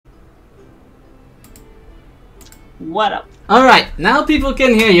What up? Alright, now people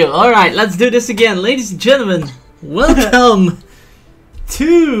can hear you. Alright, let's do this again. Ladies and gentlemen, welcome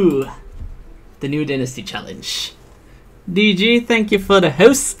to the new Dynasty Challenge. DG, thank you for the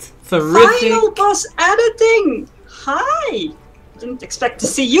host. Final boss editing! Hi! Didn't expect to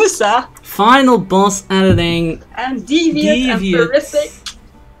see you, sir. Final boss editing. And deviant and terrific.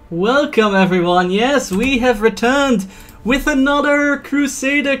 Welcome everyone. Yes, we have returned with another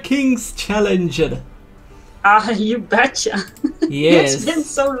Crusader Kings challenge. Ah, you betcha. Yes. It's been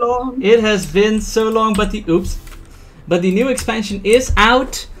so long. It has been so long, but the new expansion is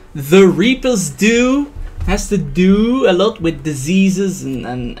out. The Reapers has to do a lot with diseases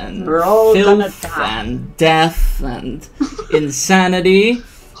and filth and death and insanity.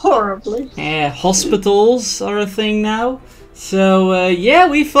 Horribly. Hospitals are a thing now. So yeah,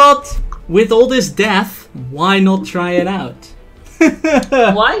 we thought with all this death, why not try it out?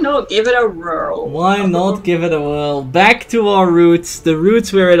 Why not give it a whirl? Why not give it a whirl? Back to our roots, the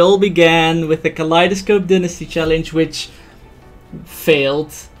roots where it all began with the Caleidoscope Dynasty challenge, which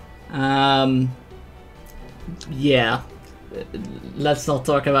failed. Yeah, let's not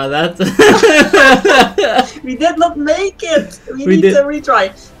talk about that. We did not make it. We need to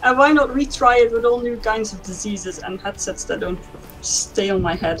retry. And why not retry it with all new kinds of diseases and headsets that don't stay on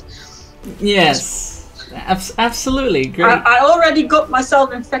my head? Yes. Absolutely, great. I already got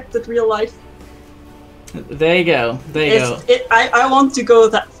myself infected real life. There you go. There you go. I want to go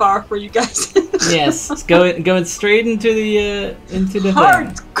that far for you guys. Yes, it's going straight into the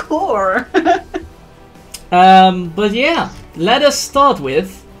hardcore. But yeah, let us start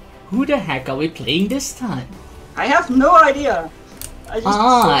with who the heck are we playing this time? I have no idea. I just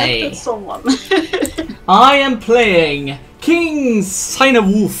selected someone. I am playing King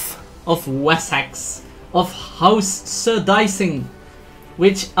Sinewolf of Wessex, of House Sir Dicing,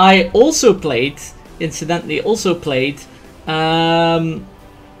 which I also played, incidentally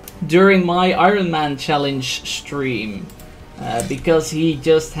during my Iron Man challenge stream, because he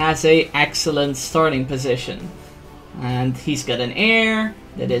just has a excellent starting position, and he's got an heir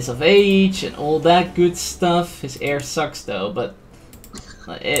that is of age and all that good stuff. His heir sucks though, but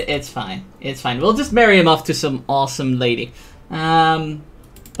it's fine. It's fine. We'll just marry him off to some awesome lady.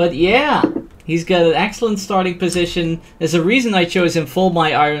 But yeah, he's got an excellent starting position. There's a reason I chose him for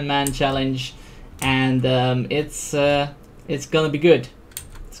my Iron Man challenge, and it's gonna be good.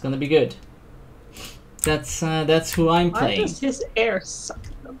 It's gonna be good. That's who I'm playing. Why does his heir suck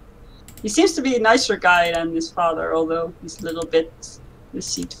though? He seems to be a nicer guy than his father, although he's a little bit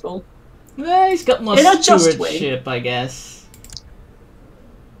deceitful. Well, he's got more stewardship, I guess.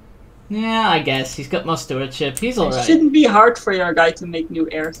 Yeah, I guess he's got more stewardship. He's alright. It shouldn't be hard for your guy to make new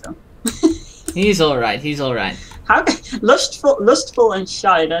heirs, though. He's alright. He's alright. How lustful and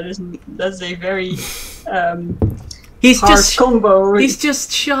shy? That's a very harsh combo. He's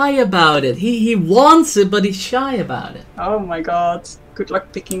just shy about it. He wants it, but he's shy about it. Oh my god! Good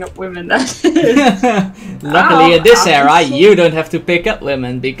luck picking up women. Luckily, in this era, you don't have to pick up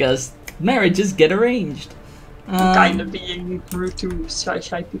women because marriages get arranged. I'm kind of being rude to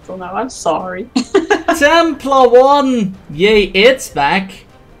shy people now. I'm sorry. Templar 1! Yay, it's back.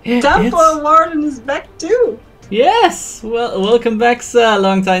 Templar Warden is back too. Yes! Well, welcome back, sir.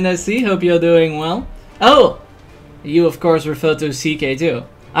 Long time no see. Hope you're doing well. Oh! You, of course, refer to CK2.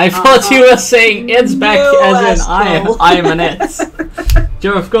 I thought you were saying it's back as in I am an it.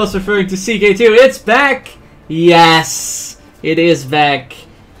 You're, of course, referring to CK2. It's back! Yes! It is back.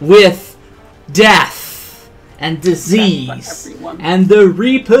 With death. And disease, and the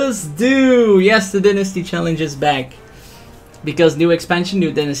Reapers do. Yes, the Dynasty Challenge is back because new expansion,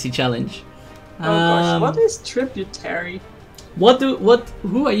 new Dynasty Challenge. Oh gosh, what is Tributary?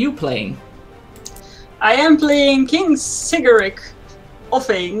 Who are you playing? I am playing King Sigeric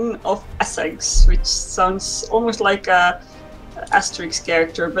Offing of Essex, which sounds almost like a Asterix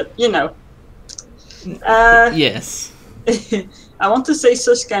character, but you know. Yes. I want to say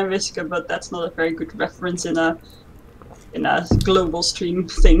Suska and Viska, but that's not a very good reference in a global stream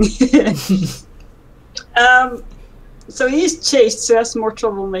thing. So he's chaste, so he has more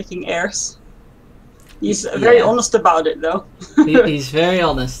trouble making heirs. He's very honest about it, though. He's very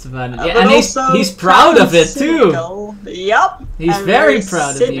honest about it, yeah, and he's proud of it too. Yep. He's very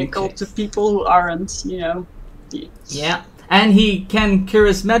proud of being cynical to people who aren't, you know. Yeah, and he can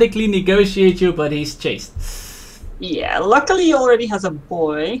charismatically negotiate you, but he's chaste. Yeah, luckily he already has a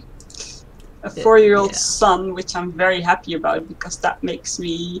boy, a 4-year-old son, which I'm very happy about because that makes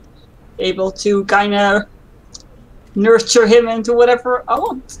me able to kind of nurture him into whatever I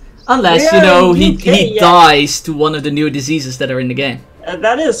want. Unless, you know, he dies to one of the new diseases that are in the game.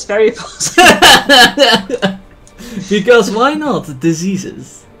 That is very possible. Because why not?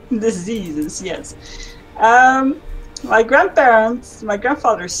 Diseases. Diseases, yes. My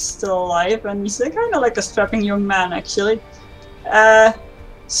grandfather's still alive, and he's kind of like a strapping young man, actually.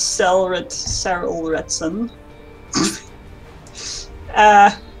 Cyril Redson.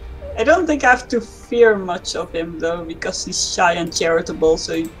 I don't think I have to fear much of him, though, because he's shy and charitable,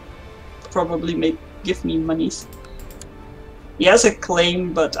 so he probably may give me monies. He has a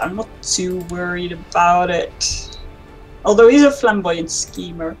claim, but I'm not too worried about it. Although he's a flamboyant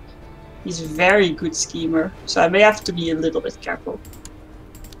schemer. He's a very good schemer, so I may have to be a little bit careful.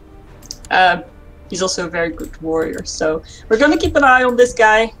 He's also a very good warrior, so we're gonna keep an eye on this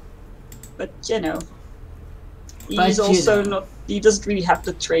guy. But you know, he's also not. He doesn't really have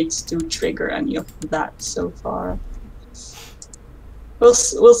the traits to trigger any of that so far. We'll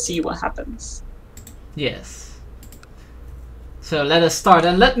see what happens. Yes. So let us start,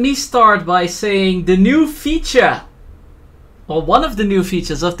 and let me start by saying the new feature. Well, one of the new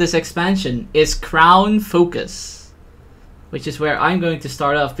features of this expansion is Crown Focus, which is where I'm going to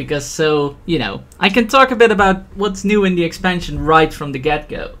start off because, so, you know, I can talk a bit about what's new in the expansion right from the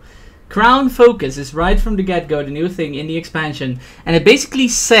get-go. Crown Focus is right from the get-go, the new thing in the expansion, and it basically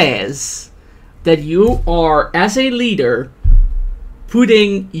says that you are, as a leader,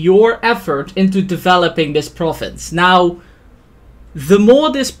 putting your effort into developing this province. Now, the more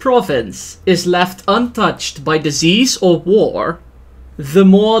this province is left untouched by disease or war, the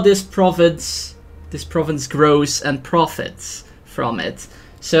more this province grows and profits from it.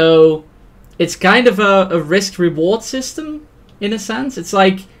 So it's kind of a risk-reward system, in a sense. It's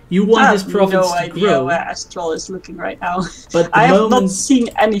like you want this province to grow. I have no idea where Astral is looking right now. But I have not seen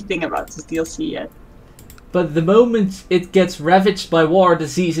anything about this DLC yet. But the moment it gets ravaged by war or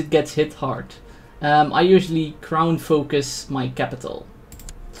disease, it gets hit hard. I usually crown focus my capital,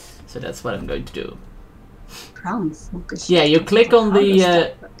 so that's what I'm going to do. Crown focus. Yeah, you click on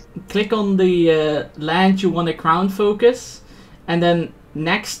the land you want to crown focus, and then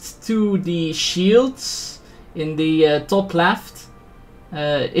next to the shields in the top left,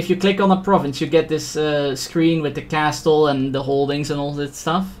 if you click on a province, you get this screen with the castle and the holdings and all that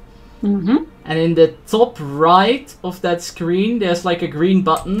stuff. Mm-hmm. And in the top right of that screen, there's like a green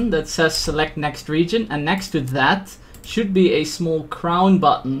button that says select next region, and next to that should be a small crown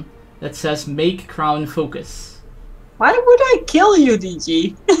button that says make crown focus. Why would I kill you,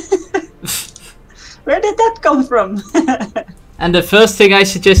 DG? Where did that come from? And the first thing I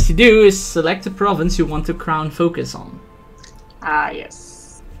suggest you do is select the province you want to crown focus on. Ah,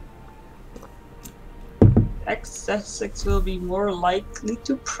 yes. Essex will be more likely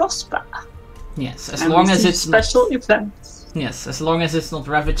to prosper. Yes, as long as it's special events. Yes, as long as it's not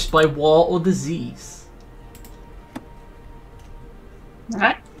ravaged by war or disease.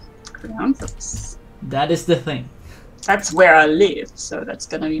 Alright, crown focus. That is the thing. That's where I live, so that's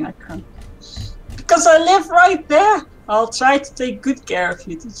gonna be my crown. Because I live right there! I'll try to take good care of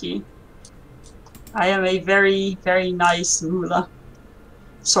you, TG. I am a very, very nice ruler.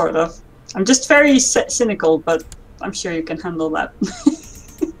 Sort of. I'm just very cynical, but I'm sure you can handle that.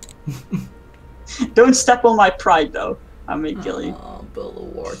 Don't step on my pride, though. I may kill you. Oh, build a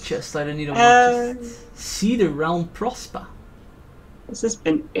war chest. I don't need a war chest. See the realm prosper. This has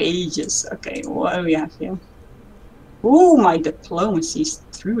been ages. Okay, what do we have here? Ooh, my diplomacy's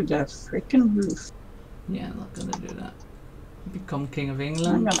through the freaking roof. Yeah, I'm not gonna do that. Become King of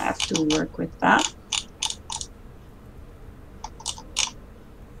England. I'm gonna have to work with that.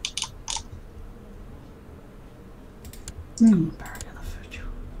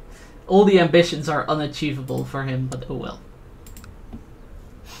 All the ambitions are unachievable for him, but oh well.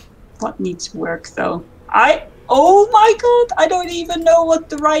 What needs work, though? Oh my god! I don't even know what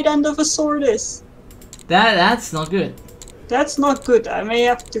the right end of a sword is. That's not good. That's not good. I may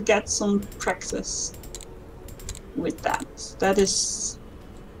have to get some practice with that. That is.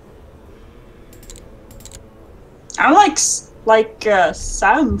 I'm like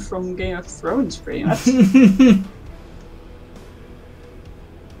Sam from Game of Thrones, pretty much.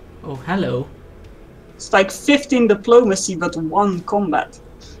 Oh, hello. It's like 15 diplomacy, but 1 combat.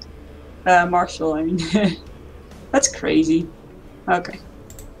 Martial, I mean. That's crazy. Okay.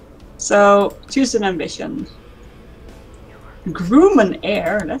 So, choose an ambition. Groom an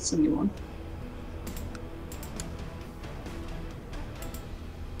heir, that's a new one.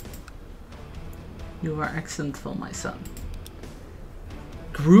 You are excellent for my son.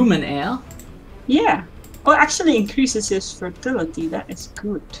 Groom an heir? Yeah. Oh, actually increases his fertility, that is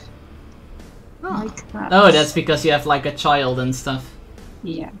good. Oh. Like that. Oh, that's because you have like a child and stuff.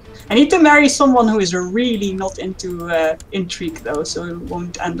 Yeah. I need to marry someone who is really not into intrigue though, so it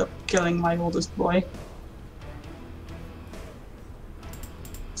won't end up killing my oldest boy.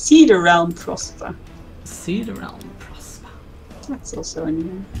 See the realm prosper. See the realm prosper. That's also a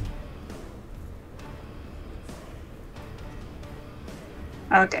new.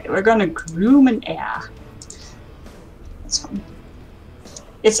 Okay, we're gonna groom an heir. That's fine.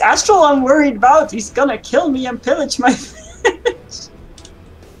 It's Astral I'm worried about. He's gonna kill me and pillage my village.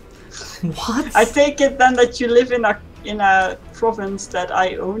 What? I take it then that you live in a province that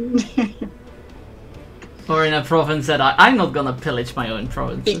I own. Or in a province that I'm not gonna pillage my own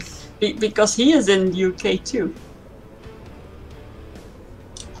provinces. Because he is in UK too.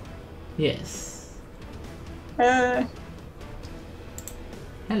 Yes.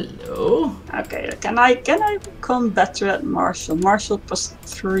 Hello. Okay, can I become better at martial? Martial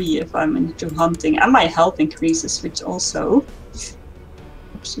 +3 if I'm into hunting, and my health increases, which also.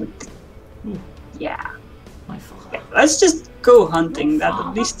 Yeah. My fault. Yeah. Let's just go hunting. That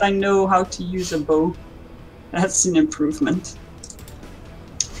at least I know how to use a bow. That's an improvement.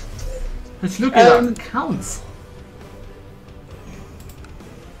 Let's look at our accounts.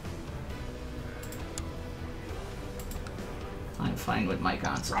 I'm fine with my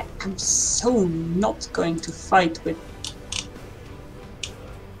council. I'm so not going to fight with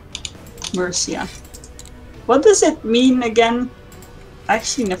Mercia. What does it mean again? I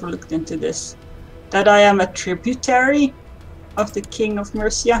actually never looked into this. That I am a tributary of the King of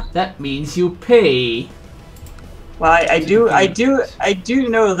Mercia? That means you pay. Well, I do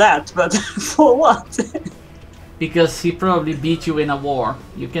know that, but for what? Because he probably beat you in a war.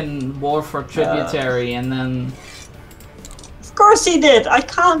 You can war for tributary and then... Of course he did! I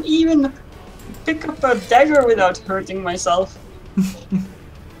can't even pick up a dagger without hurting myself.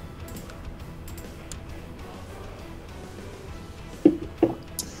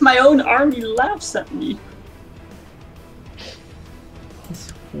 My own army laughs at me.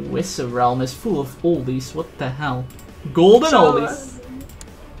 This Wizard realm is full of oldies, what the hell? Golden oldies!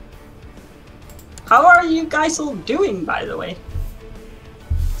 How are you guys all doing, by the way?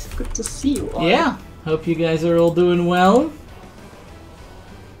 It's good to see you all. Yeah, hope you guys are all doing well.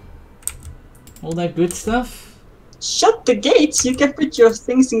 All that good stuff. Shut the gates! You can put your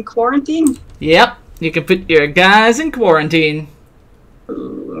things in quarantine. Yep, you can put your guys in quarantine.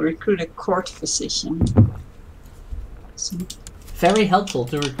 Ooh, recruit a court physician. Very helpful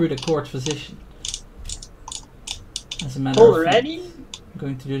to recruit a court physician. As a matter Already? of fact, I'm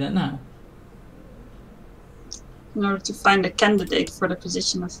going to do that now. In order to find a candidate for the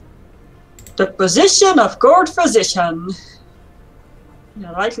position of court physician. You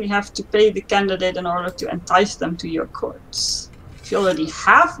likely have to pay the candidate in order to entice them to your courts. If you already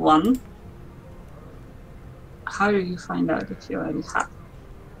have one, how do you find out if you already have?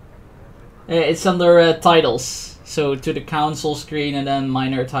 It's under titles. So to the council screen and then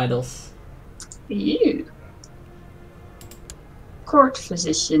minor titles. You. Court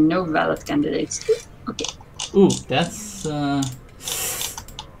physician, no valid candidates. Okay. Ooh, that's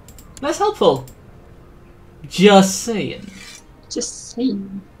helpful. Just saying. Just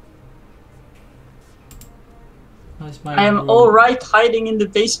saying. I am alright hiding in the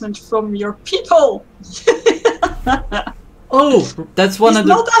basement from your people. Oh, that's one of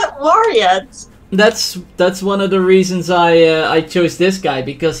the. He's not at war yet. That's one of the reasons I chose this guy,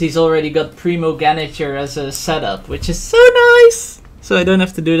 because he's already got Primogeniture as a setup, which is so nice. So I don't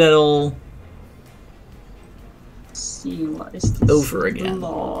have to do that all. Let's see, what is this? Over again.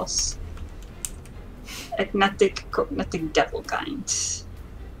 Laws. Agnatic, cognatic, devil kind.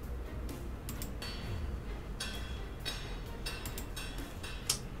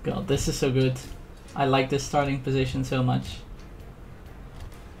 God, this is so good. I like this starting position so much.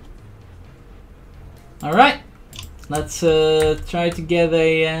 Alright, let's try to get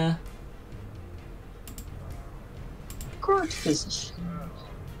a court physician.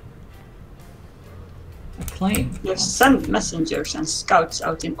 A claim. You have sent messengers and scouts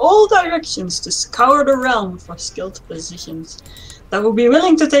out in all directions to scour the realm for skilled physicians that will be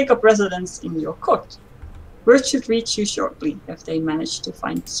willing to take up residence in your court. Word should reach you shortly if they manage to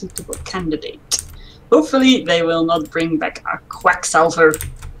find a suitable candidate. Hopefully they will not bring back a quacksalver.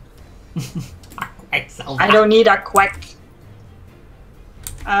 I don't need a quack.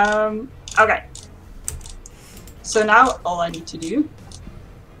 Okay. So now all I need to do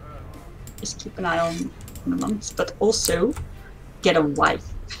is keep an eye on the months, but also get a wife.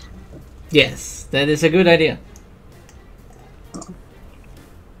 Yes, that is a good idea.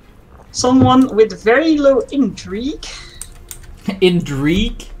 Someone with very low intrigue.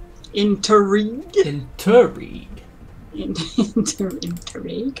 Intrigue? Intrigue. Intrigue.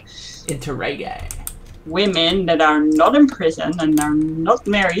 Intrigue. Intrigue. Women that are not in prison and are not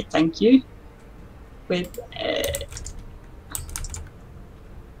married, thank you. With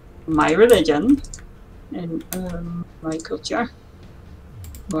my religion and my culture.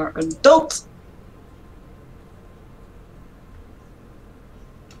 You are adult.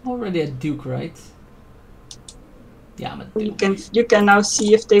 Already a duke, right? Yeah, I'm a duke. You can now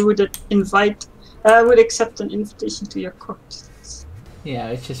see if they would would accept an invitation to your court.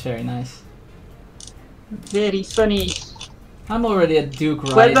 Yeah, which is very nice. Very funny. I'm already a duke,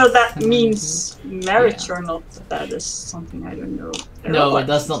 right? Whether that means marriage or not, that is something I don't know. No, it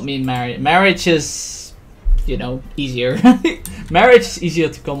does not mean marriage. Marriage is, you know, easier. Marriage is easier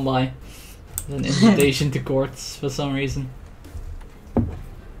to come by than invitation to courts for some reason.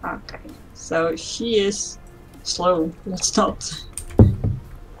 Okay, so she is slow. Let's not.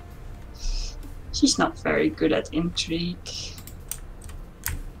 She's not very good at intrigue.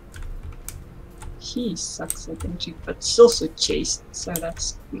 She sucks at intrigue, but she's also chaste, so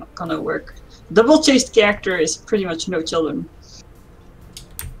that's not gonna work. Double chaste character is pretty much no children.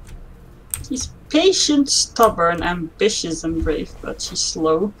 She's patient, stubborn, ambitious, and brave, but she's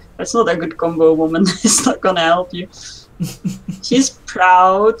slow. That's not a good combo, woman. It's not gonna help you. She's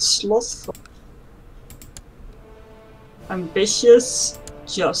proud, slothful, ambitious,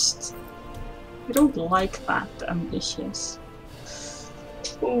 just. I don't like that, ambitious.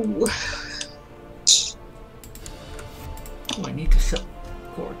 Ooh. Oh, I need to sell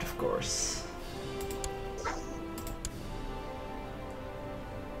court, of course.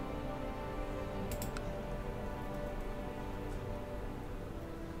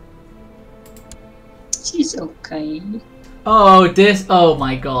 She's okay. Oh, oh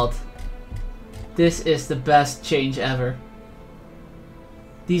my god. This is the best change ever.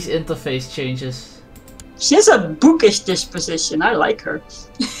 These interface changes. She has a bookish disposition, I like her.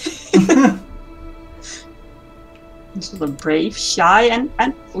 Sort of brave, shy, and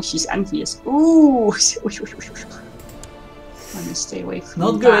oh, she's envious. Ooh, I'm gonna stay away from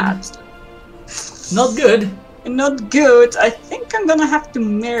Not good. that. Not good. Not good. I think I'm gonna have to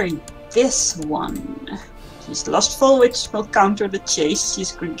marry this one. She's lustful, which will counter the chase.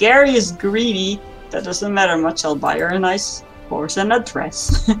 She's gregarious, greedy. That doesn't matter much. I'll buy her a nice horse and a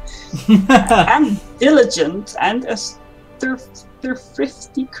dress. And diligent, and a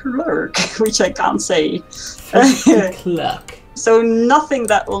thrifty clerk, which I can't say. Clerk. So nothing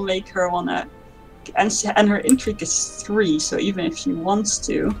that will make her wanna. And her intrigue is 3, so even if she wants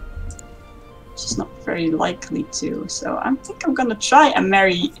to, she's not very likely to. So I think I'm gonna try and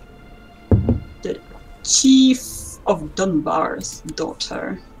marry the Chief of Dunbar's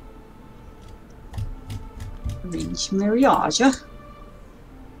daughter. Arrange marriage.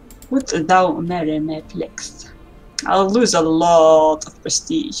 Would thou marry me, please? I'll lose a lot of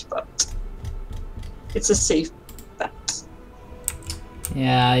prestige, but it's a safe bet.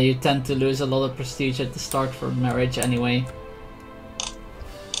 Yeah, you tend to lose a lot of prestige at the start for marriage anyway.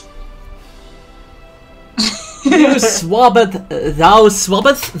 Thou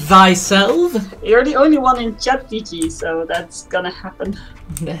swabbeth thyself? You're the only one in chat, PG, so that's gonna happen.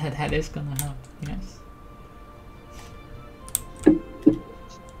 That is gonna happen, yes.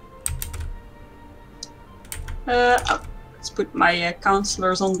 Let's put my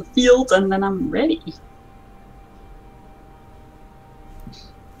counselors on the field and then I'm ready.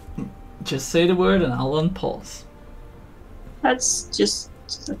 Just say the word and I'll unpause. Let's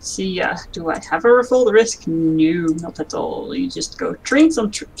see, do I have a revolt risk? No, not at all. You just go train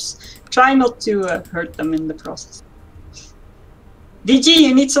some troops. Try not to hurt them in the process. DG,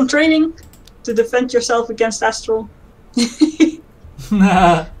 you need some training to defend yourself against Astral.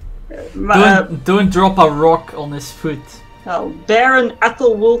 Don't drop a rock on his foot. Oh, Baron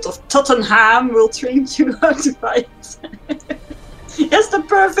Athelwold of Tottenham will train you how to fight. That's the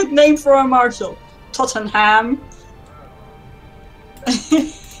perfect name for a marshal. Tottenham.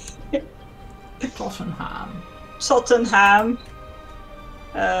 Tottenham.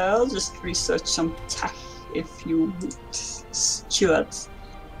 I'll just research some tech if you would, Stuart.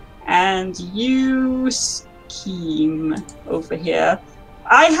 And you scheme over here.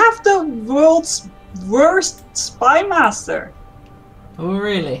 I have the world's worst spy master. Oh,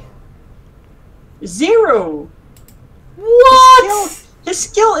 really? 0. What? His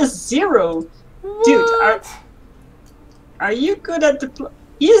skill is 0. What? Dude, are you good at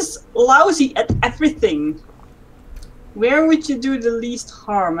he is lousy at everything. Where would you do the least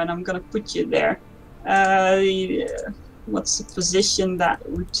harm? And I'm gonna put you there. What's the position that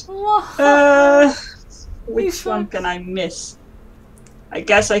would... which one can I miss? I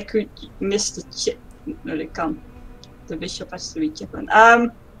guess I could miss the chip. No, they can't. The bishop has to be chipping.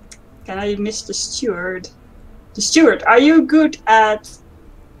 Can I miss the steward? The steward, are you good at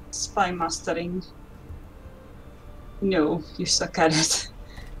spy mastering? No, you suck at it.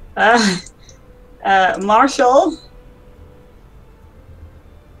 Marshall.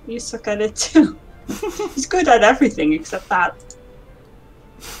 You suck at it too. He's good at everything except that.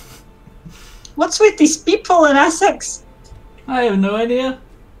 What's with these people in Essex? I have no idea.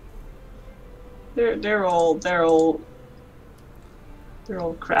 They're all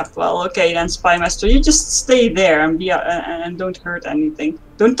crap. Well, okay then, Spymaster, you just stay there and be and don't hurt anything.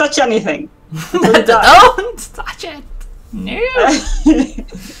 Don't touch anything. Don't touch it. No.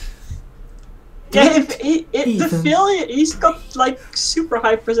 Yeah, he's got like super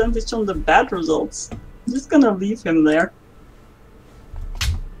high percentage on the bad results. I'm just gonna leave him there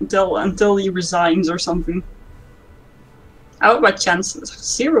until he resigns or something. How about chances?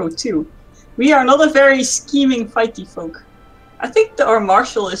 0-2. We are not a very scheming fighty folk. I think our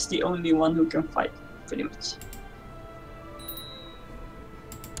Marshal is the only one who can fight, pretty much.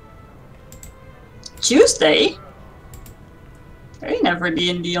 Tuesday? I never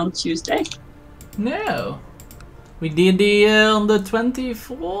D&D on Tuesday. No. We D&D on the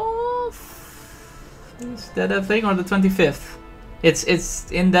 24th? Is that a thing? Or the 25th?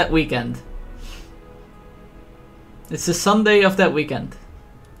 It's in that weekend. It's the Sunday of that weekend.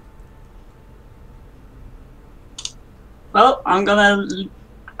 Well, I'm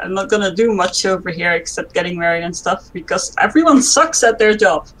not gonna do much over here except getting married and stuff because everyone sucks at their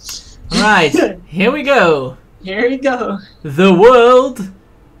job. Right, here we go. Here we go. The world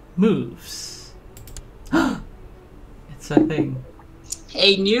moves. It's a thing.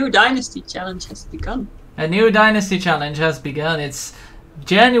 A new dynasty challenge has begun. A new dynasty challenge has begun. It's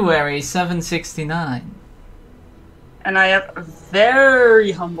January 769. And I have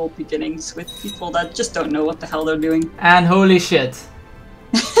very humble beginnings with people that just don't know what the hell they're doing. And holy shit.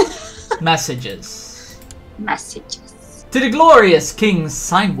 Messages. Messages. To the glorious King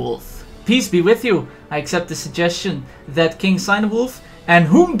Sinewolf, peace be with you. I accept the suggestion that King Sinewolf and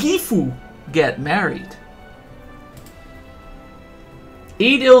Hungifu get married.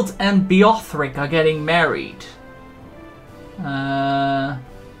 Edild and Beothric are getting married.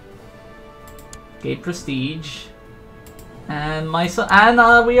 Gate Prestige. And my son,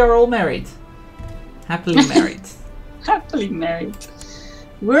 and we are all married. Happily married. Happily married.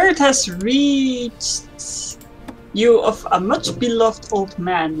 Word has reached you of a much beloved old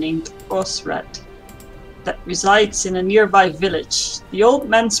man named Osred that resides in a nearby village. The old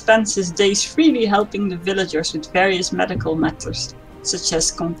man spends his days freely helping the villagers with various medical matters, such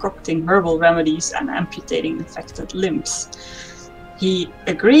as concocting herbal remedies and amputating affected limbs. He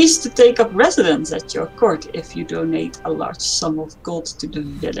agrees to take up residence at your court if you donate a large sum of gold to the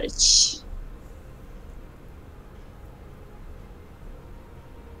village.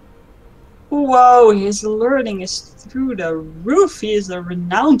 Whoa, his learning is through the roof. He is a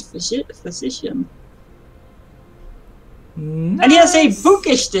renowned physician. Nice. And he has a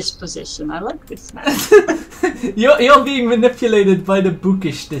bookish disposition. I like this man. You're being manipulated by the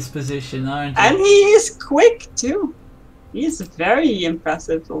bookish disposition, aren't you? And he is quick too. He is a very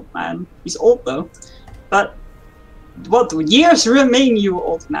impressive old man. He's old though. But what years remain you,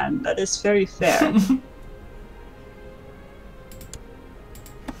 old man? That is very fair.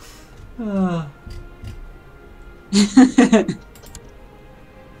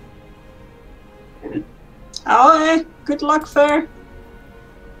 Oh, good luck, fair.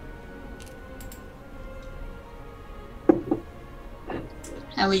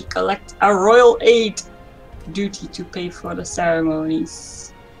 And we collect a royal aid duty to pay for the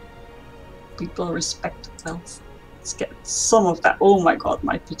ceremonies. People respect wealth. Let's get some of that. Oh my god,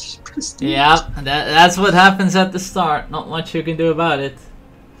 my pitch is prestige. Yeah, that's what happens at the start. Not much you can do about it.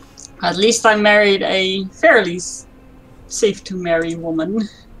 At least I married a fairly safe to marry woman.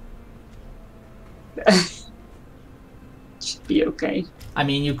 Should be okay. I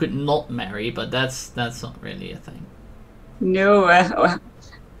mean, you could not marry, but that's not really a thing. No,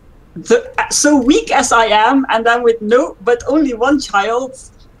 so weak as I am, and then with but only one child,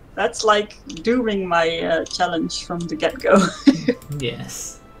 that's like dooming my challenge from the get-go.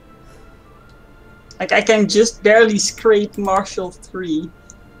 Yes. Like I can just barely scrape Marshall 3.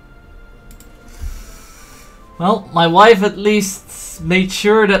 Well, my wife at least made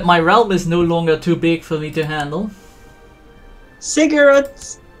sure that my realm is no longer too big for me to handle.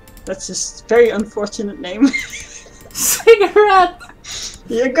 Cigarette. That's a very unfortunate name. Cigarette!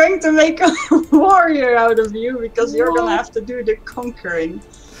 You're going to make a warrior out of you because you're gonna have to do the conquering.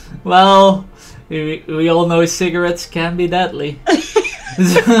 Well, we all know cigarettes can be deadly.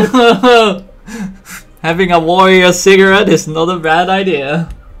 So, having a warrior cigarette is not a bad idea.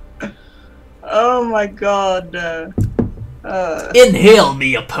 Oh my god. Inhale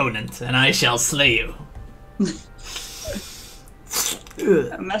me, opponent, and I shall slay you.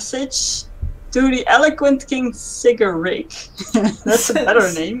 A message to the eloquent King Cigarette. That's a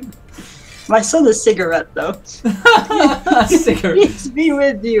better name. My son is Cigarette, though. Cigarette. Peace be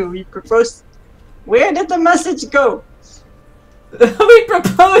with you. He proposed. Where did the message go? We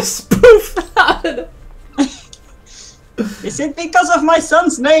propose. Poof. Is it because of my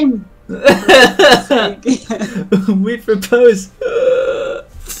son's name? We propose.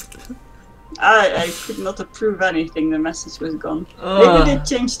 I could not approve anything. The message was gone. Maybe they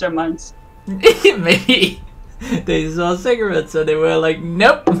changed their minds. Maybe they saw cigarettes and they were like,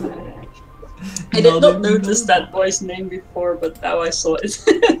 nope. I did not notice that boy's name before, but now I saw it.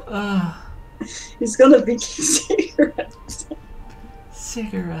 He's gonna be cigarettes.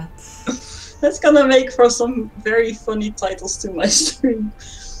 Cigarettes. That's gonna make for some very funny titles to my stream.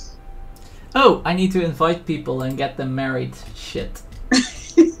 Oh, I need to invite people and get them married. Shit.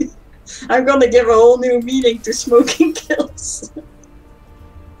 I'm gonna give a whole new meaning to smoking kills.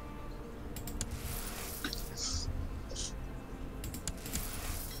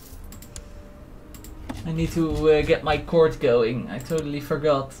 I need to get my court going. I totally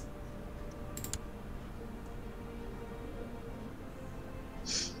forgot.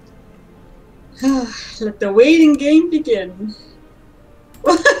 Let the waiting game begin.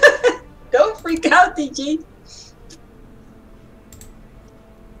 Don't freak out, DG.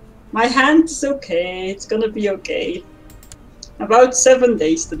 My hand is okay. It's gonna be okay. About 7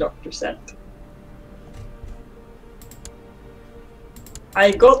 days, the doctor said.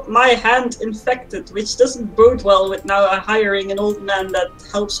 I got my hand infected, which doesn't bode well with now hiring an old man that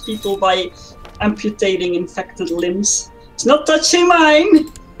helps people by amputating infected limbs. It's not touching mine!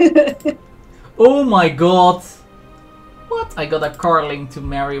 Oh my god. What? I got a Carling to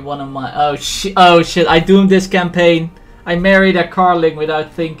marry one of my... Oh shit, I doomed this campaign. I married a Carling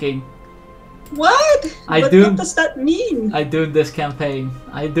without thinking. What? What does that mean? I doomed this campaign.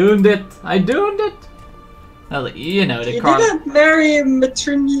 I doomed it. I doomed it. Well, you know the Carling. You didn't marry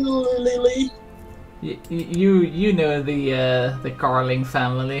matrimonially. You know the Carling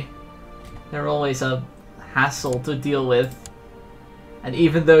family. They're always a hassle to deal with. And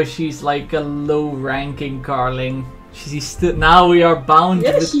even though she's like a low-ranking Carling, she's still now we are bound.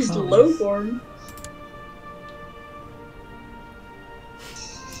 Yeah, with she's lowborn.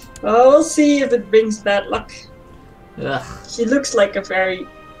 Oh, we'll see if it brings bad luck. Ugh. She looks like a very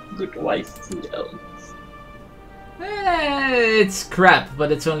good wife, though. It's crap,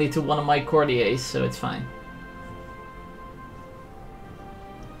 but it's only to one of my courtiers, so it's fine.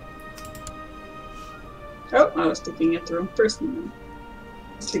 Oh, I was looking at the wrong person.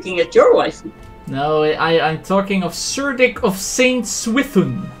 I was looking at your wife. No, I'm talking of Surdic of Saint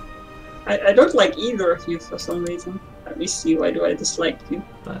Swithun. I don't like either of you for some reason. Let me see, why do I dislike you?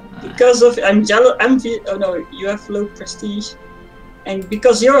 But, because of, I'm jealous, oh no, you have low prestige. And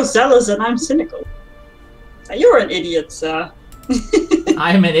because you're zealous and I'm cynical. You're an idiot, sir.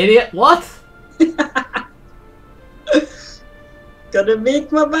 I'm an idiot? What? Gotta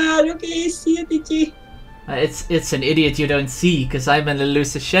make my mind, okay, see it, DG. It's an idiot you don't see, because I'm an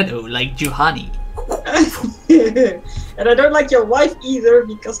elusive shadow, like Juhani. And I don't like your wife either,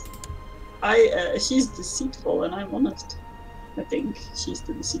 because she's deceitful and I'm honest. I think she's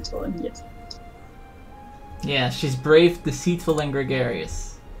the deceitful and yes. Yeah, she's brave, deceitful, and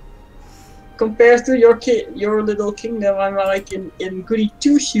gregarious. Compared to your little kingdom, I'm like in goody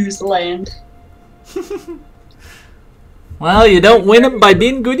two-shoes land. Well, you don't win them by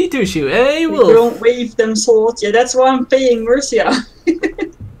being goody two-shoe, eh, Wolf? You don't wave them swords. Yeah, that's why I'm paying Mercia.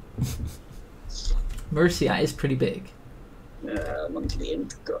 Mercia is pretty big. Monthly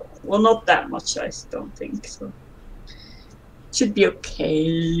income. Well, not that much, I don't think so. Should be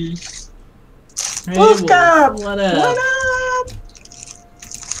okay. Hey, Wolf Cup! What up? What up?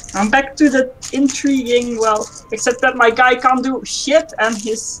 I'm back to the intriguing, well, except that my guy can't do shit and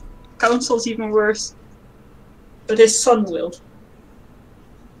his council's even worse. But his son will.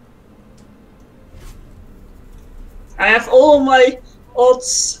 I have all my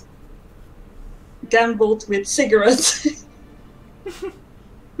odds gambled with cigarettes.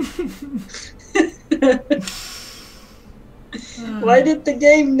 Why did the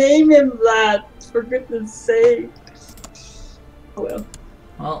game name him that? For goodness sake. Oh well.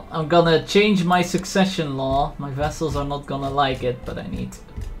 Well, I'm gonna change my succession law. My vassals are not gonna like it, but I need to.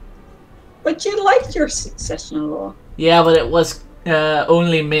 But you liked your succession law. Yeah, but it was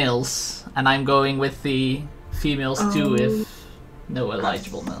only males, and I'm going with the females too if no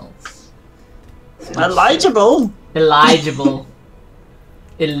eligible males. Eligible? Eligible.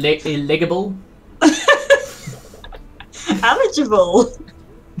 Eligible? Eligible.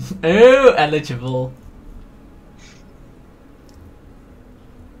 Oh, eligible.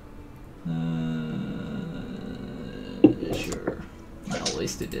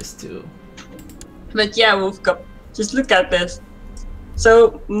 always do this too. But yeah, we've got. Just look at this.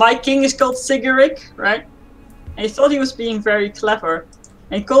 So my king is called Sigaric, right? And he thought he was being very clever,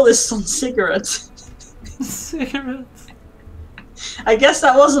 and he called his son Cigarette. Cigarette. I guess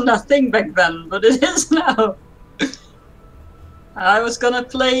that wasn't a thing back then, but it is now. I was gonna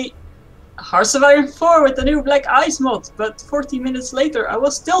play Hearts of Iron 4 with the new Black Ice mod, but 40 minutes later I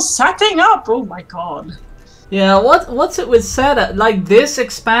was still setting up! Oh my god. Yeah, what's it with setup? Like, this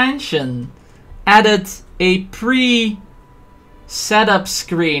expansion added a pre-setup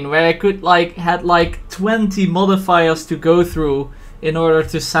screen where I could had 20 modifiers to go through in order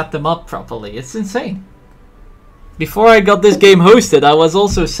to set them up properly. It's insane. Before I got this game hosted, I was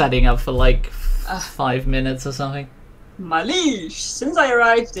also setting up for 5 minutes or something. My liege, since I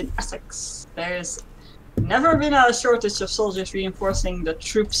arrived in Essex, there's never been a shortage of soldiers reinforcing the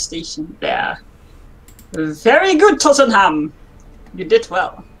troop station there. Very good, Tottenham! You did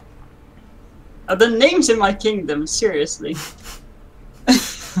well. The names in my kingdom, seriously.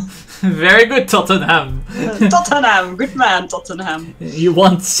 Very good, Tottenham. Tottenham, good man, Tottenham. You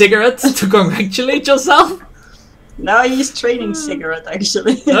want cigarettes to congratulate yourself? Now he's training Cigarette,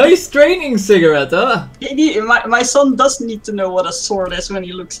 actually. Oh, he's training Cigarette, huh? My son does need to know what a sword is when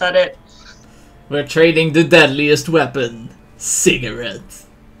he looks at it. We're training the deadliest weapon, Cigarette.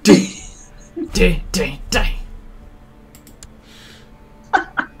 Day.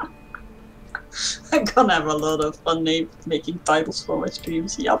 I'm gonna have a lot of fun making titles for my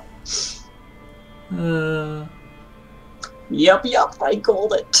streams, yup. Yup, I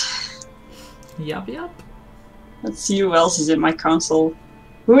called it. Yup. Let's see who else is in my council.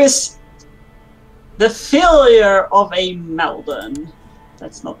 Who is the failure of a Meldon?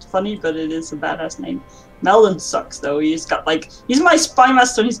 That's not funny, but it is a badass name. Meldon sucks though. He's my spy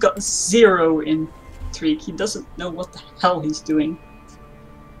master and he's got 0 intrigue. He doesn't know what the hell he's doing.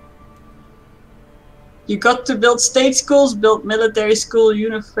 You got to build state schools, build military school,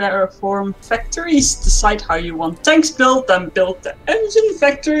 uniform factories, decide how you want tanks built, then build the engine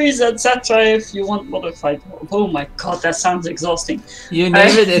factories, etc. if you want modified. Oh my god, that sounds exhausting. You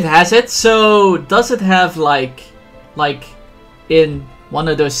name it has it. So does it have like in one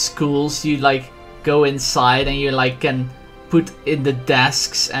of those schools you go inside and you can put in the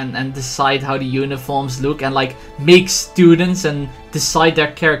desks and decide how the uniforms look and make students and decide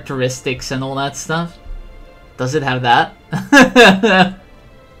their characteristics and all that stuff? Does it have that?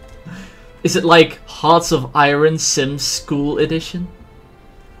 Is it like Hearts of Iron Sims School Edition?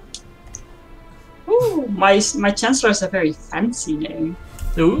 Ooh, my Chancellor has a very fancy name.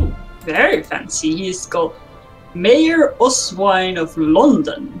 Ooh. Very fancy. He is called Mayor Oswine of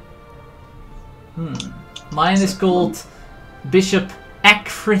London. Mine is called Bishop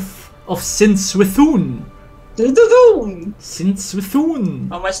Achrith of Sinswithoon. Sinswithoon.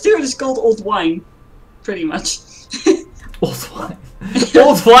 Oh, my steward is called Old Wine. Pretty much. Old wine.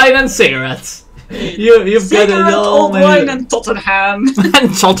 Old wine and cigarettes. You've got it all. Old wine and Tottenham.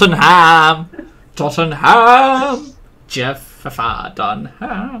 And Tottenham. Tottenham. Jeff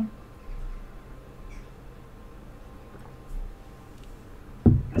Dunham.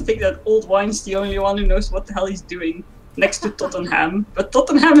 I think that Old Wine's the only one who knows what the hell he's doing next to Tottenham. But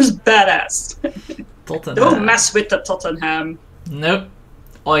Tottenham is badass. Tottenham. Don't mess with the Tottenham. Nope.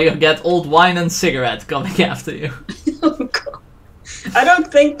 Or you get Old Wine and Cigarette coming after you. Oh god. I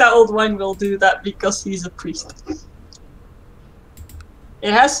don't think that Old Wine will do that because he's a priest.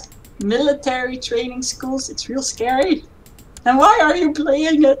 It has military training schools, it's real scary. And why are you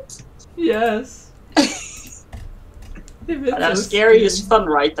playing it? Yes. That scary is fun,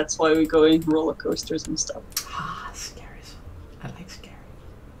 right? That's why we go in roller coasters and stuff. Ah, scary is fun. I like scary.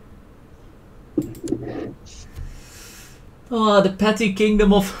 Oh, the petty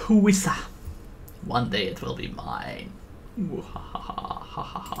kingdom of Huisa. One day it will be mine.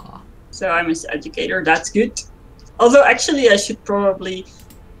 So I'm an educator, that's good. Although actually I should probably...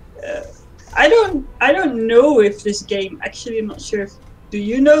 I don't know if this game... Actually, I'm not sure if... Do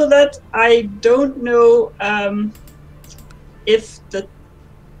you know that? I don't know if the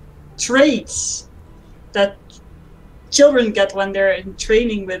traits that children get when they're in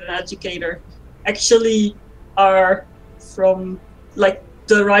training with an educator actually are from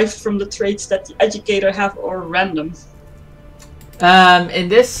derived from the traits that the educator have or random. In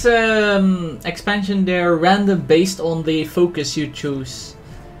this expansion they're random based on the focus you choose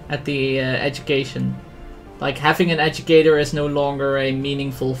at the education. Like having an educator is no longer a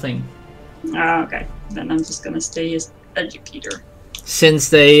meaningful thing. Ah, okay. Then I'm just gonna stay as educator. Since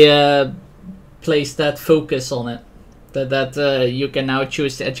they placed that focus on it. That you can now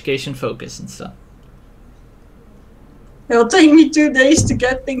choose the education focus and stuff. It'll take me 2 days to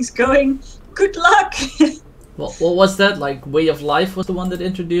get things going. Good luck! What was that? Like, Way of Life was the one that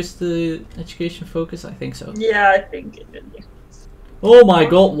introduced the education focus? I think so. Yeah, I think it did. Yeah. Oh my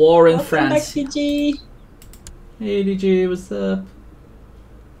god, war in Welcome France. back, DG. Hey DG, what's up?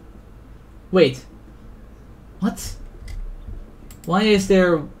 Wait. What? Why is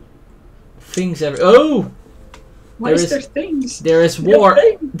there things every— Oh! Why is there things? There is war.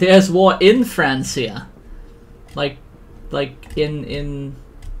 There's war in Francia. Like in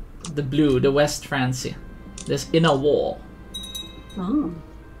the blue, the West Francia. There's inner war. Oh.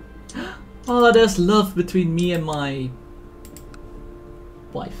 Oh, there's love between me and my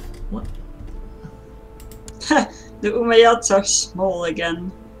wife. What? The Umayyads are small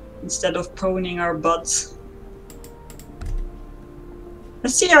again, instead of poning our butts.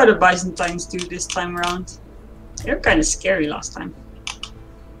 Let's see how the Byzantines do this time around. They were kind of scary last time.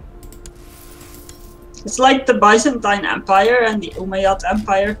 It's like the Byzantine Empire and the Umayyad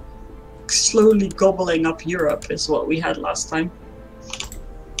Empire slowly gobbling up Europe is what we had last time.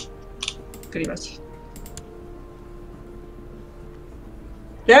 Pretty much.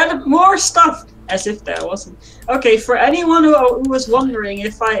 They had more stuff! As if there wasn't. Okay, for anyone who was wondering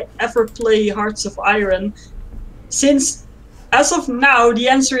if I ever play Hearts of Iron, since as of now the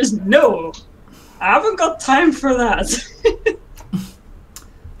answer is no. I haven't got time for that.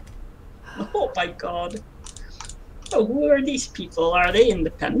 Oh my god. Oh, who are these people? Are they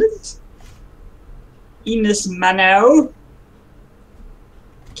independent? Ines Manau.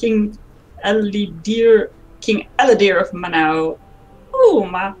 King Elidir of Manau. Oh,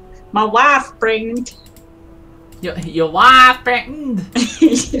 my wife pregnant. Your wife pregnant.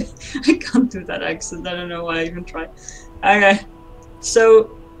 I can't do that accent. I don't know why I even tried. Okay,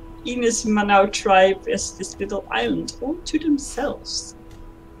 so Ines Manau tribe is this little island all to themselves.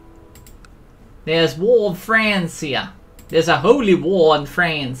 There's war in Francia. There's a holy war in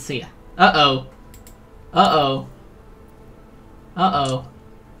Francia. Uh-oh. Uh-oh. Uh-oh.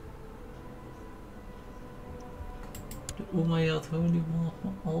 The Umayyad holy war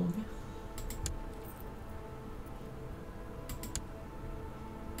for Olga.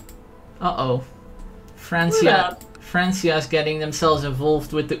 Uh-oh. Francia is getting themselves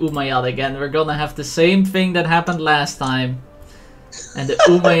involved with the Umayyad again. We're gonna have the same thing that happened last time. And the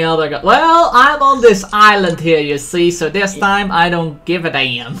Umayyad are going, well, I'm on this island here, you see, so this time I don't give a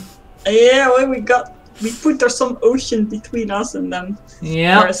damn. Yeah, well, we put there some ocean between us and them.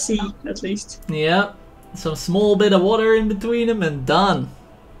 Yeah. Or a sea, at least. Yep. Some small bit of water in between them and done.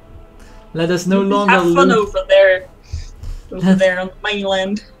 Let us no longer have fun over there. Over there on the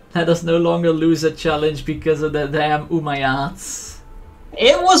mainland. Let us no longer lose a challenge because of the damn Umayyads.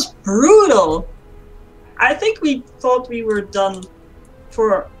 It was brutal. I think we thought we were done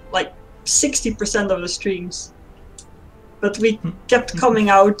for like 60% of the streams. But we kept coming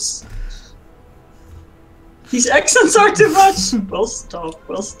out. These accents are too much! We'll stop,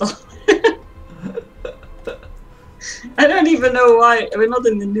 we'll stop. I don't even know why. We're not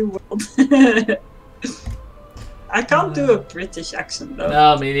in the new world. I can't do a British accent though.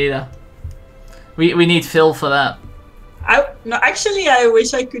 No, me neither. We need Phil for that. No, actually, I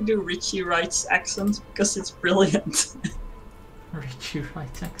wish I could do Richie Wright's accent because it's brilliant. Richie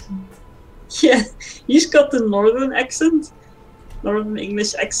Wright's accent? Yeah, he's got the northern accent, northern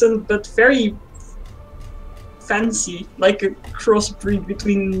English accent, but very fancy, like a crossbreed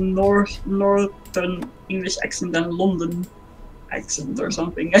between northern English accent and London accent or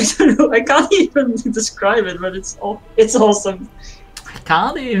something. I don't know. I can't even describe it, but it's awesome. I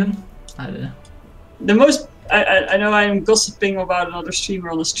can't even. I don't know. The most. I know I'm gossiping about another streamer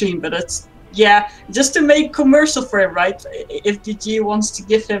on the stream, but it's, yeah, just to make commercial for him, right? If DG wants to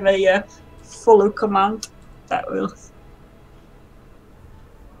give him a follow command, that will.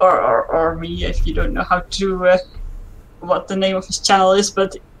 Or me, if you don't know how to, what the name of his channel is,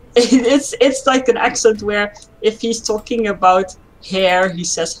 but it's like an accent where if he's talking about hair, he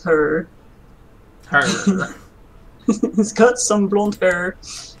says her. Her. He's got some blonde hair.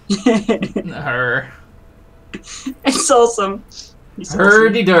 Her. It's awesome.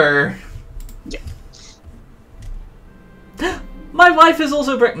 Herdy-dur. Yeah. My wife is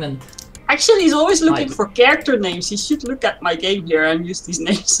also pregnant. Actually, he's always looking for character names. He should look at my game here and use these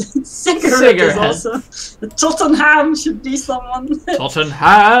names. Cigarette is awesome. Tottenham should be someone.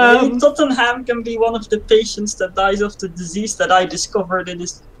 Tottenham! Tottenham can be one of the patients that dies of the disease that I discovered in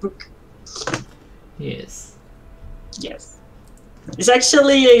this book. Yes. Yes. It's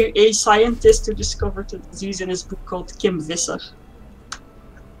actually a scientist who discovered the disease in his book called Kim Visser.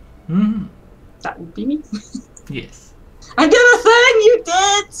 Hmm. That would be me. Yes. I did a thing! You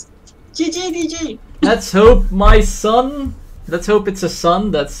did! GG, DG! Let's hope my son... Let's hope it's a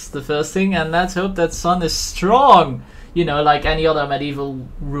son, that's the first thing. And let's hope that son is strong. You know, like any other medieval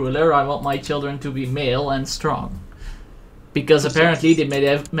ruler, I want my children to be male and strong. Because apparently the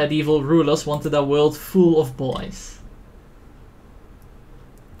medieval rulers wanted a world full of boys.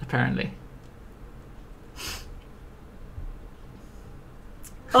 Apparently.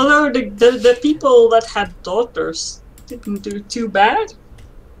 Although the people that had daughters didn't do too bad.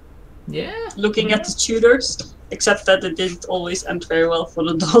 Yeah. Looking at the Tudors, except that it didn't always end very well for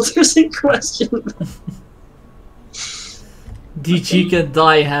the daughters in question. DG can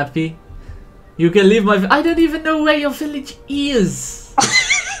die happy. You can leave my... I don't even know where your village is.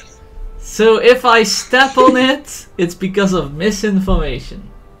 So if I step on it, it's because of misinformation.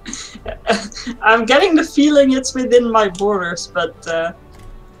 I'm getting the feeling it's within my borders, but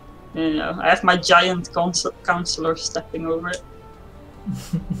you know, I have my giant counselor stepping over it.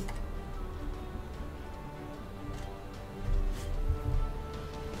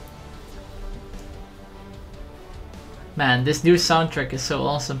 Man, this new soundtrack is so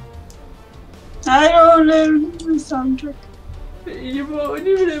awesome. I don't know the soundtrack.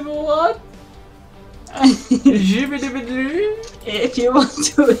 What? If you want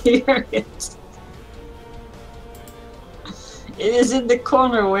to hear it. It is in the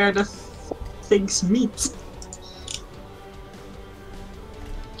corner where the things meet.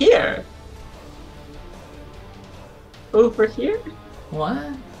 Here. Over here?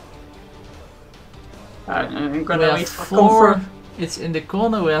 What? I'm gonna wait for four. It's in the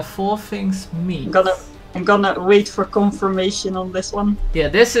corner where four things meet. I'm gonna wait for confirmation on this one. Yeah,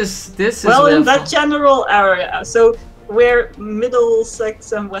 this is well in that general area. So where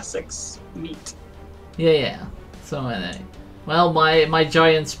Middlesex and Wessex meet. Yeah. So well, my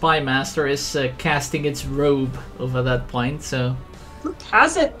giant spy master is casting its robe over that point. So. Look,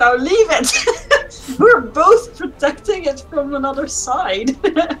 has it now? Leave it. We're both protecting it from another side.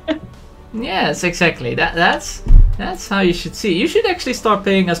 Yes, exactly. That's how you should see. You should actually start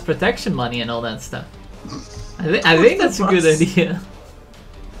paying us protection money and all that stuff. I think that's a good idea.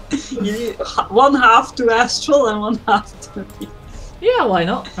 One half to Astral and one half to me. Yeah, why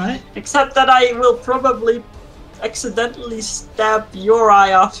not, right? Except that I will probably accidentally stab your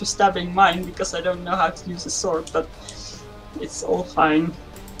eye after stabbing mine because I don't know how to use a sword, but it's all fine.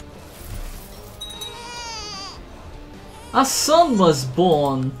 A son was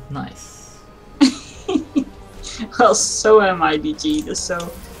born. Nice. Well, so am I, DG.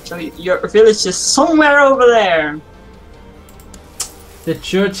 So your village is somewhere over there. The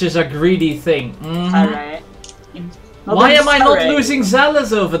church is a greedy thing. Alright. Why am I not losing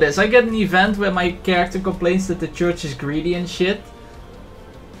zealous over this? I get an event where my character complains that the church is greedy and shit.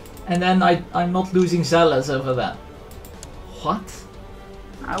 And then I'm not losing zealous over that. What?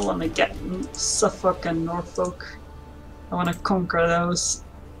 I want to get Suffolk and Norfolk. I want to conquer those.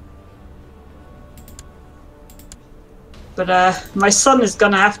 But my son is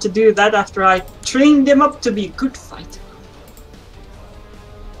gonna have to do that after I trained him up to be a good fighter.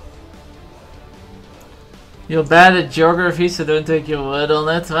 You're bad at geography, so don't take your word on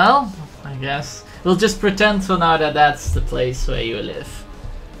it. Well, I guess. We'll just pretend for now that that's the place where you live.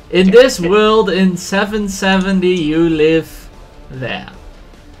 In this world, in 770, you live there.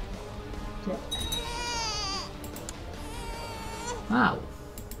 Yeah. Wow.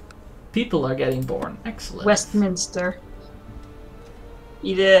 People are getting born. Excellent. Westminster.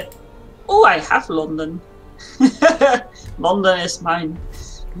 Either... Oh, I have London. London is mine.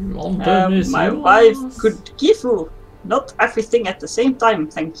 London is my yours. wife could give you not everything at the same time,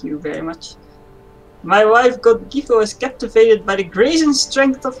 thank you very much. My wife got Gifo is captivated by the brazen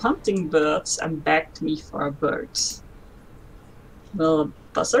strength of hunting birds and begged me for a bird. Will a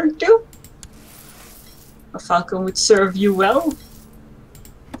buzzard do? A falcon would serve you well.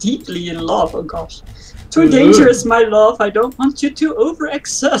 Deeply in love, oh gosh. Too dangerous, my love. I don't want you to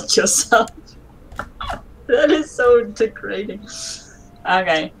overexert yourself. That is so degrading.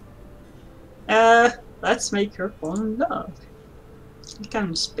 Okay. Let's make her fall in love. You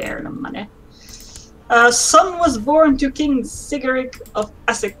can spare the money. Son was born to King Sigeric of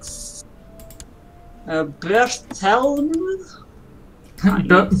Essex. Berthelm?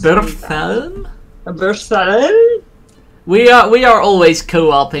 Berthelm? Berthelm? We are always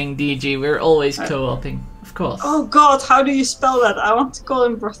co-oping, DG. We're always co-oping, of course. Oh god, how do you spell that? I want to call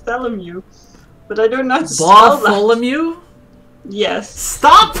him Bartholomew, but I don't know how to spell that. Bartholomew? Yes.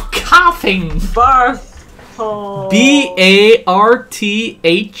 Stop coughing! Barthol... B-A-R-T-H...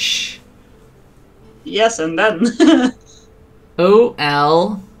 Yes, and then...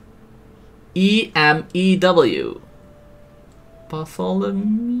 O-L-E-M-E-W.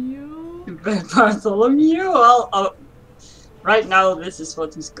 Bartholomew? Bartholomew? Well, right now this is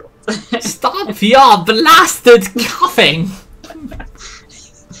what he's called. Stop your blasted coughing!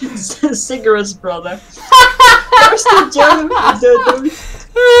 Cigarette's brother. Where's the joke?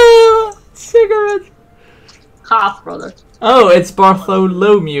 Cigarette. Half brother. Oh, it's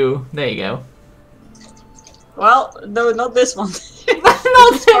Bartholomew. There you go. Well, no, not this one.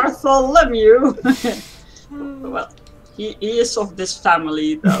 It's Bartholomew. Well, he is of this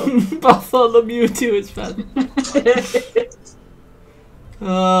family, though. Bartholomew to his family.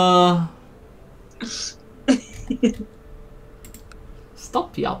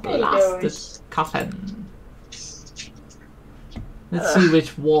 Stop your blasted coughing. Let's see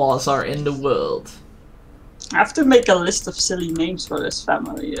which wars are in the world. I have to make a list of silly names for this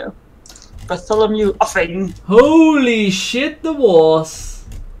family, though. Bartholomew Offing. Holy shit, the wars!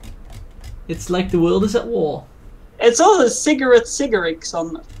 It's like the world is at war. It's also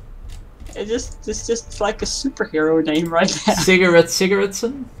Sigurdsson. It's just like a superhero name right there.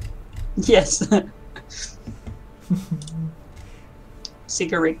 Sigurdsson? Yes.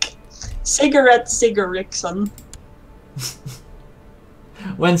 Sigurdsson.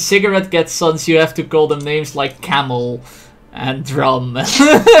 When Cigarette gets sons, you have to call them names like Camel and Drum.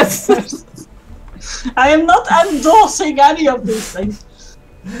 I am not endorsing any of these things.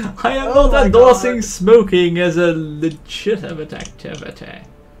 I am not endorsing smoking as a legitimate activity.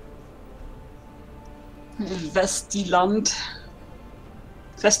 Vestisland.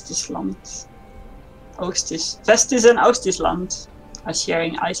 Vestis and Oostisland are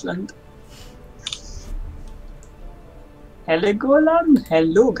sharing Iceland. Helgoland.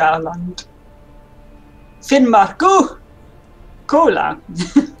 Finnmark. Cola.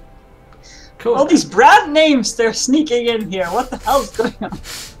 All these brand names, they're sneaking in here. What the hell's going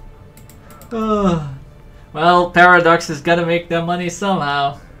on? Well, Paradox is gonna make their money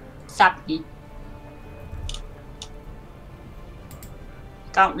somehow. Sappy.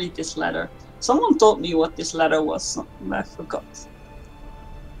 Can't read this letter. Someone told me what this letter was, I forgot.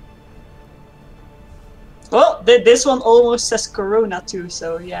 Well, this one almost says Corona too,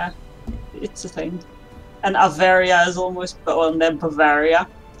 so yeah, it's a thing. And Avaria is almost, and then Bavaria.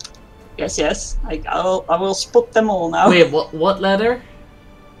 Yes, I will spot them all now. Wait, what letter?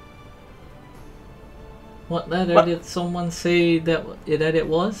 What letter did someone say that it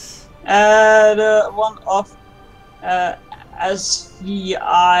was? The one of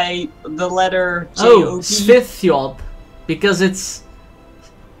SVI, the letter J-O-B. Oh, Svithjob, because it's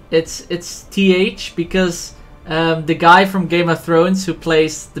TH, because the guy from Game of Thrones who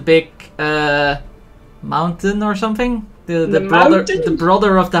plays the big mountain or something, the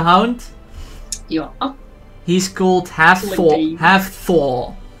brother of the Hound. Yeah. He's called Half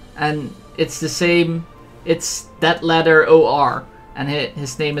Thor, and it's the same. It's that letter OR, and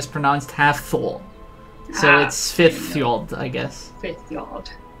his name is pronounced Half Thor. So it's Svithjob, I guess. Svithjob.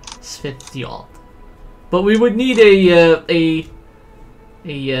 But we would need a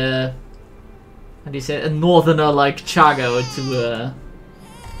how do you say it? A northerner like Chago to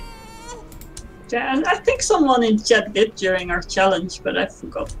Yeah, I think someone in chat did during our challenge, but I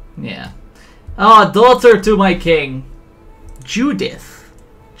forgot. Yeah. Ah, daughter to my king. Judith.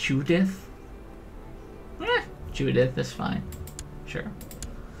 Judith? Judith is fine. Sure.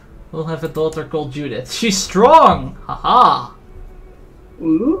 We'll have a daughter called Judith. She's strong! Haha!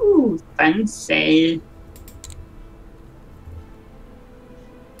 Ooh, fancy.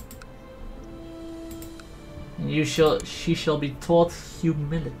 And she shall be taught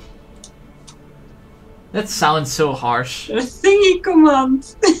humility. That sounds so harsh. A thingy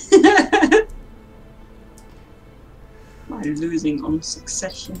command. I'm losing on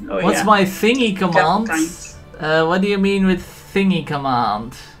succession. Oh, What's my thingy command? What do you mean with thingy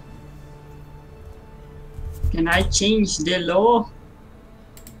command? Can I change the law?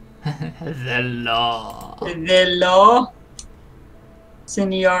 The law. The law.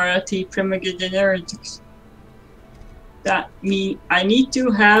 Seniority, primogeniture. That means I need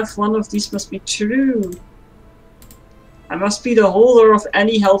to have one of these must be true. I must be the holder of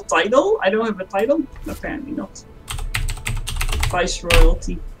any held title. I don't have a title? Apparently not. Vice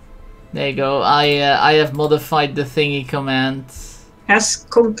royalty. There you go. I have modified the thingy command. Has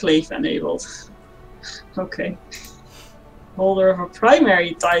conclave enabled. Okay. Holder of a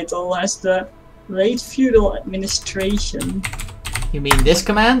primary title has the late feudal administration. You mean this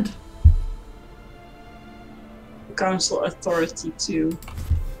command? Council authority too.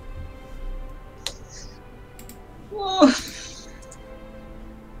 Whoa.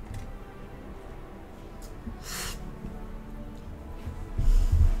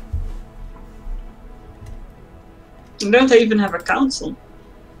 Don't I even have a council?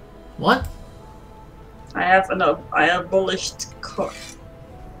 What? I abolished.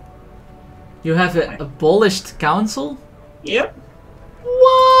 You have an abolished council? Yep.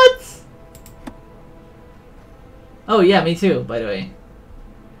 What? Oh yeah, me too, by the way.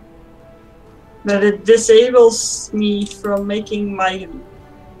 But it disables me from making my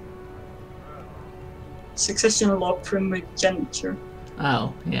succession law primogeniture.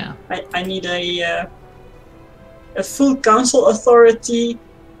 Oh, yeah. I need a full council authority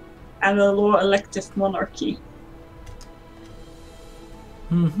and a law elective monarchy.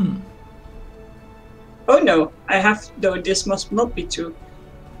 Mm-hmm. Oh no, though this must not be true.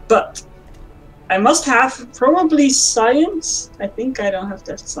 But I must have probably science. I think I don't have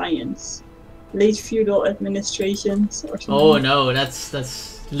that science. Late feudal administrations or something. Oh no,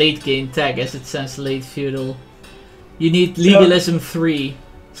 that's late game tech, as it says late feudal. You need legalism 3,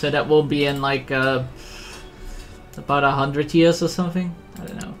 so that will be in like about 100 years or something. I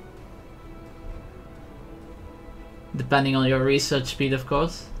don't know. Depending on your research speed, of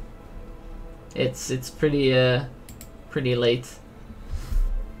course. It's pretty late.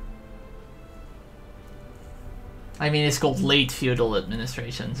 I mean, it's called late feudal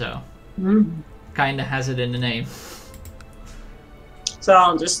administration, so kinda has it in the name.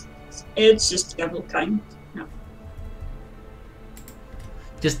 So it's just double kind. No.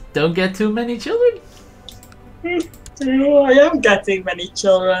 Just don't get too many children. I am getting many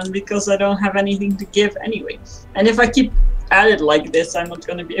children because I don't have anything to give anyway. And if I keep at it like this, I'm not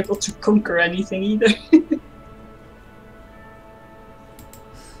going to be able to conquer anything either.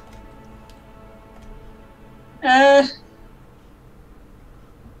 uh,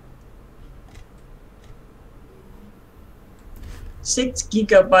 6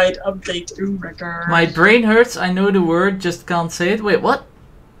 GB update record. My brain hurts, I know the word, just can't say it. Wait, what?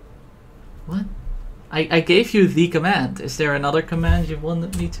 What? I gave you the command. Is there another command you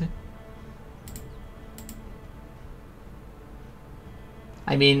wanted me to?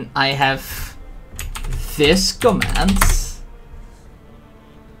 I mean, I have this command.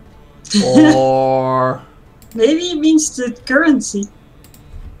 Or... Maybe it means the currency.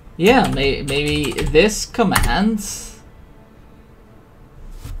 Yeah, maybe this command.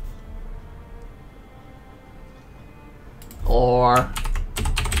 Or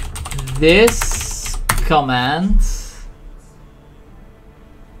this command.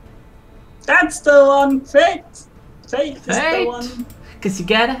 That's the one. Fate. Fate is the one. Cause you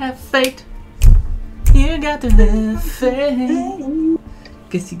gotta have faith. You got to have faith.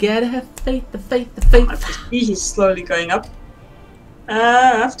 Cause you gotta have faith, the faith, the faith. My prestige is slowly going up. I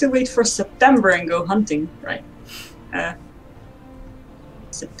have to wait for September and go hunting, right?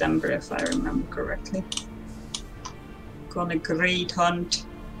 September, if I remember correctly. Go on a great hunt.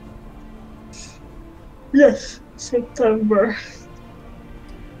 Yes, September.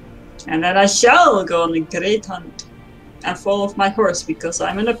 And then I shall go on a great hunt. And fall off my horse because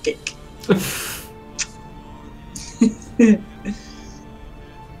I'm an upkick.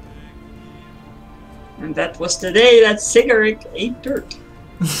 And that was the day that Cigarette ate dirt.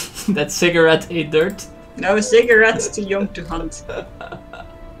 That cigarette ate dirt? No, Cigarette's too young to hunt.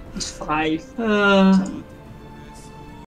 He's 5.